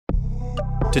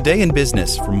Today in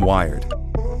Business from Wired.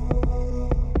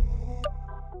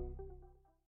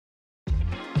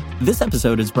 This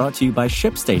episode is brought to you by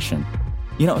ShipStation.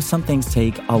 You know, some things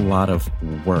take a lot of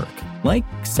work, like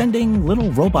sending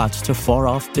little robots to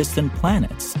far-off distant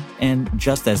planets. And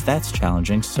just as that's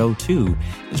challenging, so too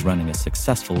is running a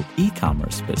successful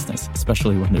e-commerce business,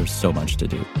 especially when there's so much to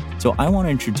do. So I want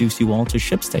to introduce you all to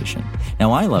ShipStation.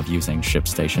 Now, I love using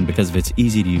ShipStation because of its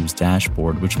easy-to-use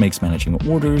dashboard, which makes managing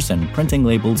orders and printing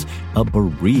labels a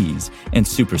breeze and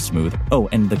super smooth. Oh,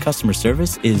 and the customer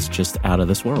service is just out of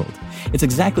this world. It's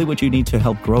exactly what you need to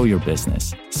help grow your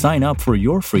business. Sign up for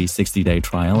your free 60-day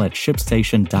trial at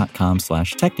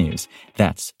shipstation.com/technews.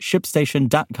 That's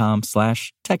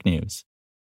shipstation.com/technews.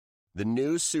 The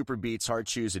new Super Beats Heart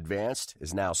Chews Advanced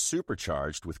is now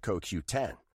supercharged with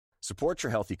CoQ10. Support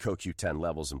your healthy CoQ10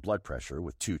 levels and blood pressure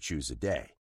with 2 chews a day.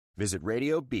 Visit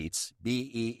RadioBeats,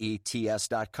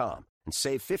 BEETS.com and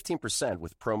save 15%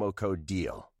 with promo code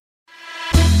DEAL.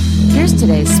 Here's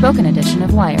today's spoken edition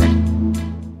of Wired.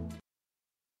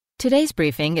 Today's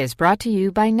briefing is brought to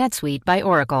you by NetSuite by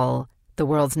Oracle, the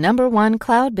world's #1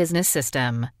 cloud business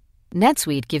system.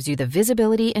 NetSuite gives you the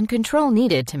visibility and control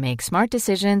needed to make smart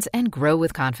decisions and grow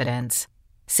with confidence.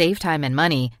 Save time and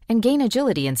money and gain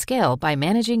agility and scale by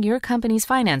managing your company's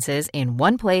finances in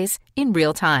one place in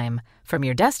real time from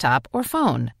your desktop or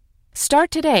phone.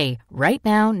 Start today. Right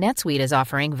now, NetSuite is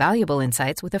offering valuable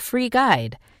insights with a free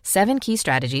guide, 7 key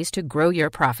strategies to grow your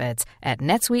profits at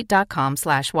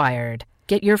netsuite.com/wired.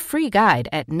 Get your free guide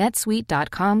at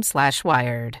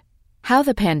netsuite.com/wired. How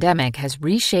the pandemic has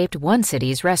reshaped one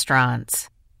city's restaurants.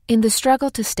 In the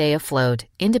struggle to stay afloat,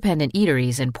 independent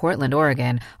eateries in Portland,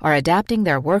 Oregon are adapting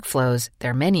their workflows,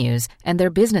 their menus, and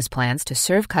their business plans to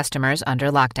serve customers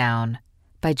under lockdown.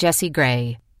 By Jesse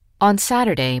Gray. On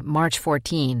Saturday, March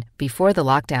 14, before the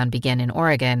lockdown began in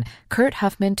Oregon, Kurt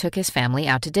Huffman took his family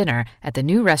out to dinner at the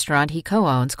new restaurant he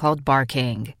co-owns called Bar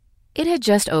King. It had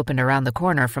just opened around the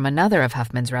corner from another of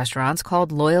Huffman's restaurants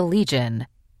called Loyal Legion.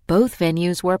 Both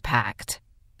venues were packed.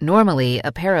 Normally,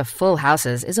 a pair of full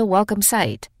houses is a welcome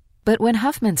sight. But when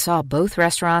Huffman saw both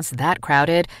restaurants that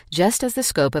crowded, just as the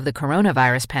scope of the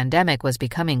coronavirus pandemic was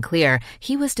becoming clear,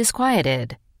 he was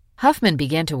disquieted. Huffman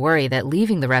began to worry that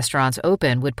leaving the restaurants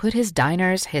open would put his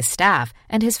diners, his staff,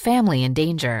 and his family in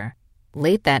danger.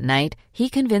 Late that night, he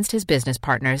convinced his business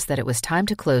partners that it was time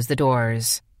to close the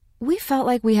doors. We felt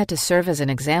like we had to serve as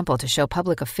an example to show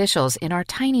public officials in our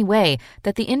tiny way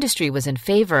that the industry was in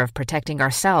favor of protecting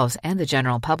ourselves and the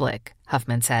general public,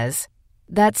 Huffman says.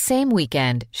 That same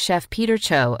weekend, Chef Peter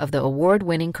Cho of the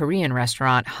award-winning Korean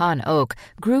restaurant Han Ok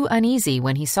grew uneasy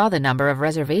when he saw the number of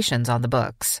reservations on the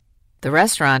books. The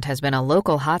restaurant has been a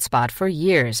local hotspot for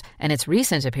years, and its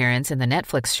recent appearance in the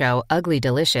Netflix show Ugly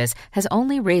Delicious has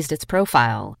only raised its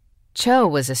profile. Cho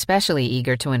was especially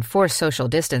eager to enforce social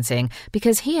distancing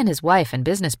because he and his wife and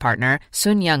business partner,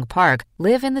 Sun Young Park,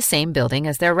 live in the same building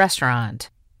as their restaurant.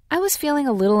 I was feeling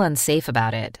a little unsafe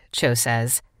about it, Cho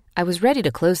says. I was ready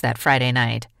to close that Friday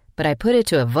night, but I put it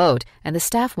to a vote and the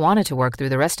staff wanted to work through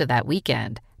the rest of that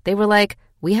weekend. They were like,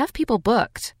 "We have people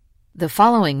booked." The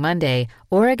following Monday,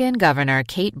 Oregon Governor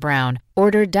Kate Brown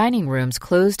ordered dining rooms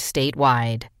closed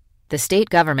statewide. The state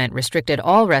government restricted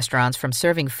all restaurants from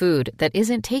serving food that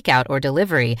isn't takeout or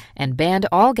delivery and banned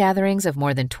all gatherings of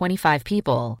more than 25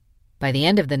 people. By the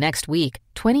end of the next week,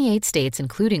 28 states,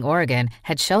 including Oregon,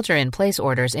 had shelter-in-place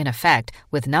orders in effect,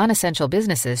 with non-essential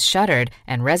businesses shuttered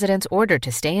and residents ordered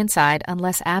to stay inside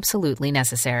unless absolutely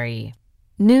necessary.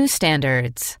 New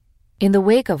standards. In the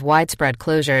wake of widespread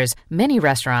closures, many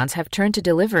restaurants have turned to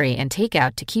delivery and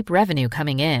takeout to keep revenue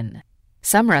coming in.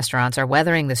 Some restaurants are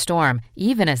weathering the storm,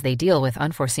 even as they deal with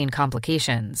unforeseen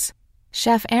complications.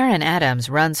 Chef Aaron Adams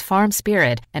runs Farm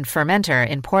Spirit and Fermenter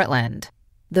in Portland.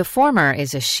 The former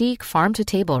is a chic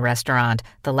farm-to-table restaurant,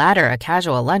 the latter a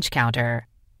casual lunch counter.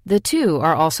 The two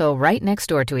are also right next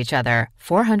door to each other,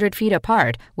 400 feet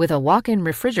apart, with a walk-in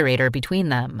refrigerator between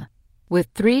them. With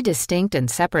 3 distinct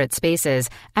and separate spaces,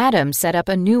 Adam set up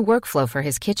a new workflow for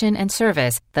his kitchen and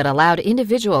service that allowed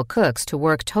individual cooks to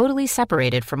work totally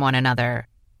separated from one another.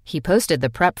 He posted the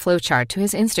prep flowchart to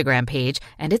his Instagram page,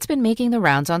 and it's been making the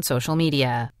rounds on social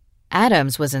media.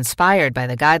 Adams was inspired by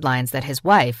the guidelines that his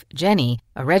wife, Jenny,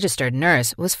 a registered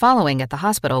nurse, was following at the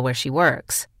hospital where she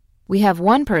works. We have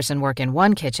one person work in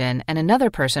one kitchen and another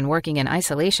person working in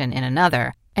isolation in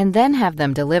another, and then have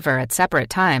them deliver at separate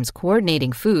times,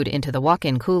 coordinating food into the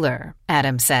walk-in cooler,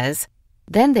 Adams says.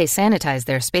 Then they sanitize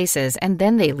their spaces and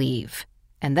then they leave.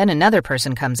 And then another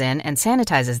person comes in and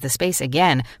sanitizes the space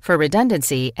again for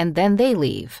redundancy and then they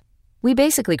leave. We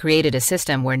basically created a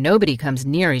system where nobody comes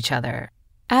near each other.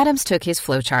 Adams took his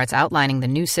flowcharts outlining the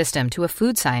new system to a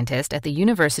food scientist at the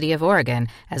University of Oregon,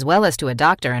 as well as to a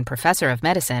doctor and professor of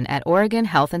medicine at Oregon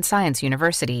Health and Science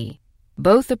University.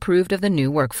 Both approved of the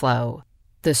new workflow.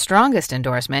 The strongest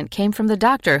endorsement came from the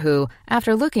doctor who,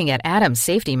 after looking at Adams'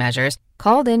 safety measures,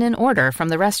 called in an order from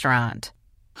the restaurant.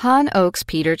 Han Ok's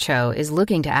Peter Cho is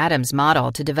looking to Adams' model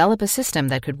to develop a system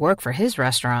that could work for his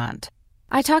restaurant.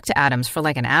 I talked to Adams for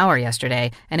like an hour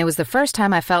yesterday, and it was the first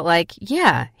time I felt like,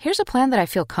 yeah, here's a plan that I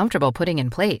feel comfortable putting in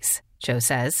place, Cho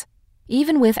says.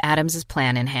 Even with Adams'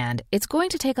 plan in hand, it's going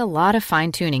to take a lot of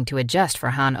fine-tuning to adjust for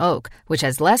Han Ok, which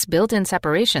has less built-in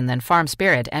separation than Farm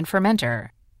Spirit and Fermenter.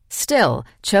 Still,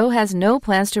 Cho has no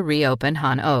plans to reopen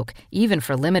Han Ok, even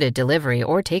for limited delivery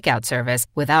or takeout service,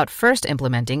 without first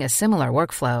implementing a similar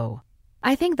workflow.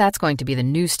 I think that's going to be the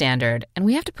new standard, and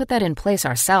we have to put that in place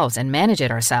ourselves and manage it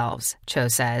ourselves, Cho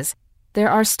says. There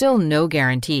are still no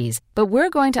guarantees, but we're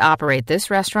going to operate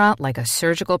this restaurant like a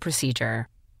surgical procedure.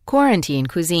 Quarantine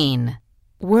cuisine.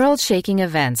 World-shaking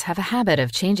events have a habit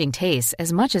of changing tastes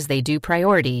as much as they do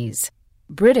priorities.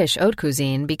 British haute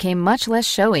cuisine became much less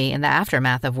showy in the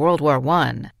aftermath of World War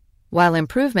I, while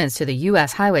improvements to the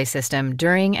U.S. highway system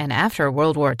during and after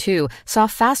World War II saw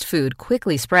fast food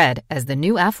quickly spread as the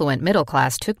new affluent middle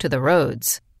class took to the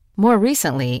roads. More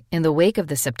recently, in the wake of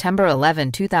the September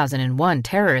 11, 2001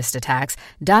 terrorist attacks,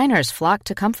 diners flocked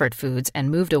to comfort foods and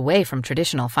moved away from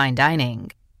traditional fine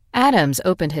dining. Adams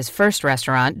opened his first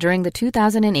restaurant during the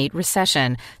 2008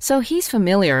 recession, so he's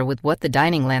familiar with what the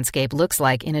dining landscape looks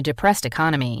like in a depressed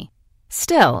economy.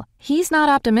 Still, he's not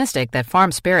optimistic that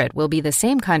Farm Spirit will be the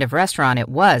same kind of restaurant it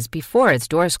was before its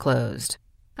doors closed.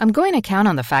 I'm going to count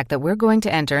on the fact that we're going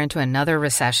to enter into another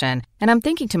recession, and I'm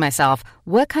thinking to myself,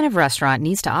 what kind of restaurant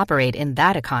needs to operate in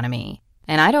that economy?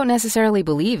 And I don't necessarily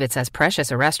believe it's as precious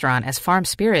a restaurant as Farm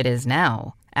Spirit is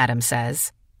now, Adams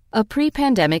says. A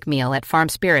pre-pandemic meal at Farm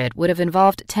Spirit would have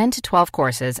involved 10 to 12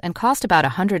 courses and cost about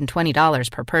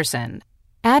 $120 per person.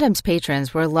 Adams'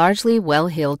 patrons were largely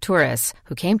well-heeled tourists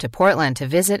who came to Portland to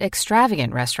visit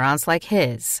extravagant restaurants like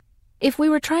his. If we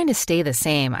were trying to stay the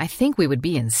same, I think we would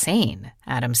be insane,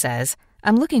 Adams says.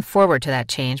 I'm looking forward to that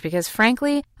change because,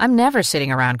 frankly, I'm never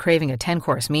sitting around craving a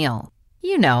 10-course meal.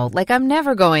 You know, like I'm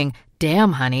never going,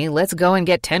 damn, honey, let's go and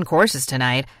get 10 courses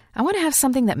tonight. I want to have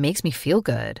something that makes me feel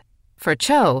good. For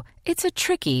Cho, it's a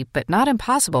tricky but not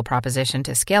impossible proposition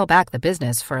to scale back the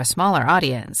business for a smaller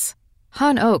audience.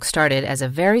 Han Ok started as a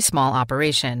very small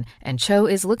operation, and Cho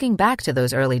is looking back to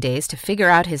those early days to figure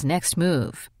out his next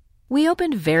move. We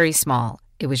opened very small.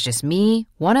 It was just me,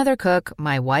 one other cook,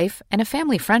 my wife, and a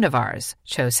family friend of ours,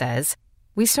 Cho says.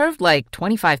 We served like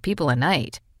 25 people a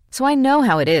night, so I know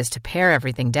how it is to pare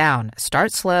everything down,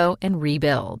 start slow, and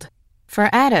rebuild. For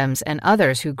Adams and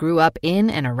others who grew up in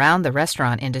and around the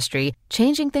restaurant industry,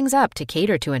 changing things up to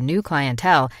cater to a new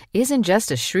clientele isn't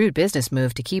just a shrewd business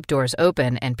move to keep doors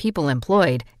open and people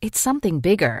employed, it's something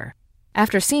bigger.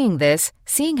 After seeing this,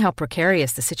 seeing how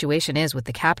precarious the situation is with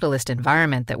the capitalist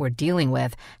environment that we're dealing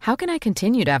with, how can I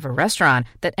continue to have a restaurant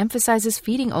that emphasizes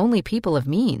feeding only people of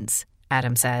means?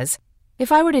 Adams says.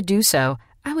 If I were to do so,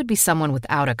 I would be someone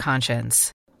without a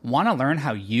conscience. Want to learn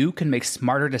how you can make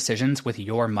smarter decisions with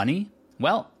your money?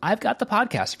 Well, I've got the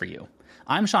podcast for you.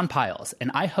 I'm Sean Piles,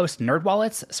 and I host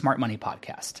NerdWallet's Smart Money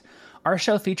Podcast. Our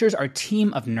show features our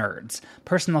team of nerds,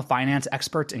 personal finance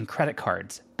experts in credit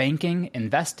cards, banking,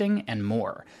 investing, and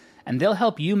more. And they'll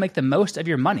help you make the most of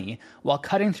your money while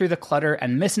cutting through the clutter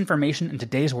and misinformation in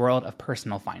today's world of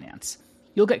personal finance.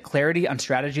 You'll get clarity on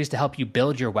strategies to help you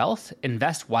build your wealth,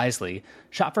 invest wisely,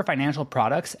 shop for financial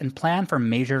products, and plan for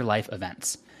major life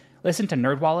events. Listen to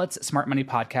NerdWallet's Smart Money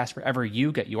Podcast wherever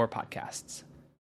you get your podcasts.